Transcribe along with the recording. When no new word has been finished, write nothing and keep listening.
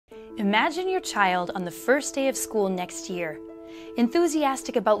Imagine your child on the first day of school next year,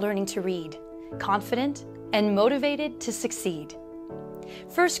 enthusiastic about learning to read, confident, and motivated to succeed.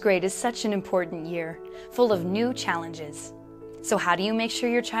 First grade is such an important year, full of new challenges. So how do you make sure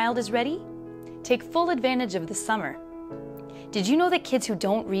your child is ready? Take full advantage of the summer. Did you know that kids who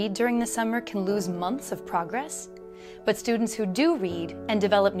don't read during the summer can lose months of progress? But students who do read and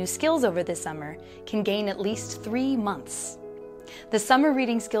develop new skills over the summer can gain at least 3 months. The Summer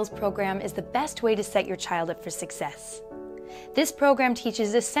Reading Skills program is the best way to set your child up for success. This program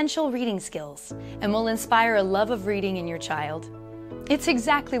teaches essential reading skills and will inspire a love of reading in your child. It's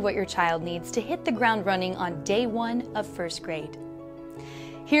exactly what your child needs to hit the ground running on day 1 of first grade.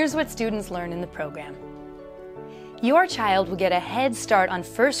 Here's what students learn in the program. Your child will get a head start on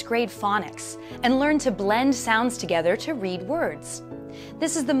first grade phonics and learn to blend sounds together to read words.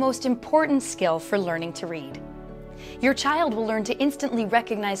 This is the most important skill for learning to read. Your child will learn to instantly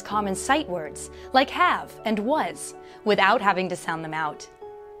recognize common sight words like have and was without having to sound them out.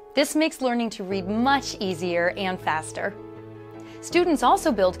 This makes learning to read much easier and faster. Students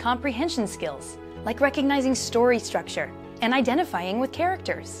also build comprehension skills like recognizing story structure and identifying with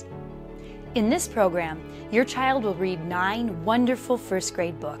characters. In this program, your child will read 9 wonderful first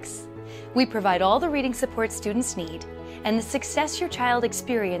grade books. We provide all the reading support students need, and the success your child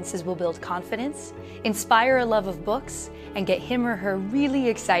experiences will build confidence, inspire a love of books, and get him or her really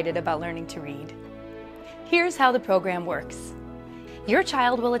excited about learning to read. Here's how the program works. Your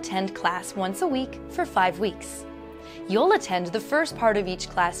child will attend class once a week for 5 weeks. You'll attend the first part of each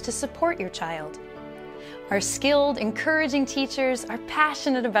class to support your child. Our skilled, encouraging teachers are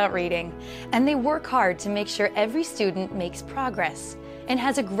passionate about reading, and they work hard to make sure every student makes progress and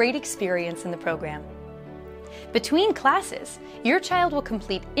has a great experience in the program. Between classes, your child will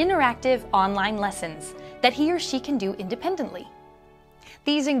complete interactive online lessons that he or she can do independently.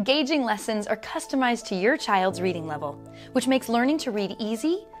 These engaging lessons are customized to your child's reading level, which makes learning to read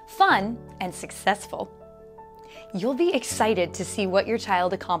easy, fun, and successful. You'll be excited to see what your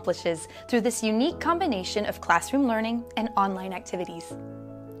child accomplishes through this unique combination of classroom learning and online activities.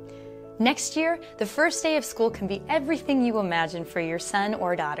 Next year, the first day of school can be everything you imagine for your son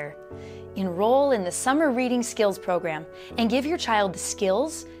or daughter. Enroll in the Summer Reading Skills program and give your child the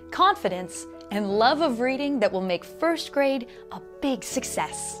skills, confidence, and love of reading that will make first grade a big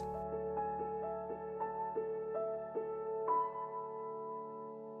success.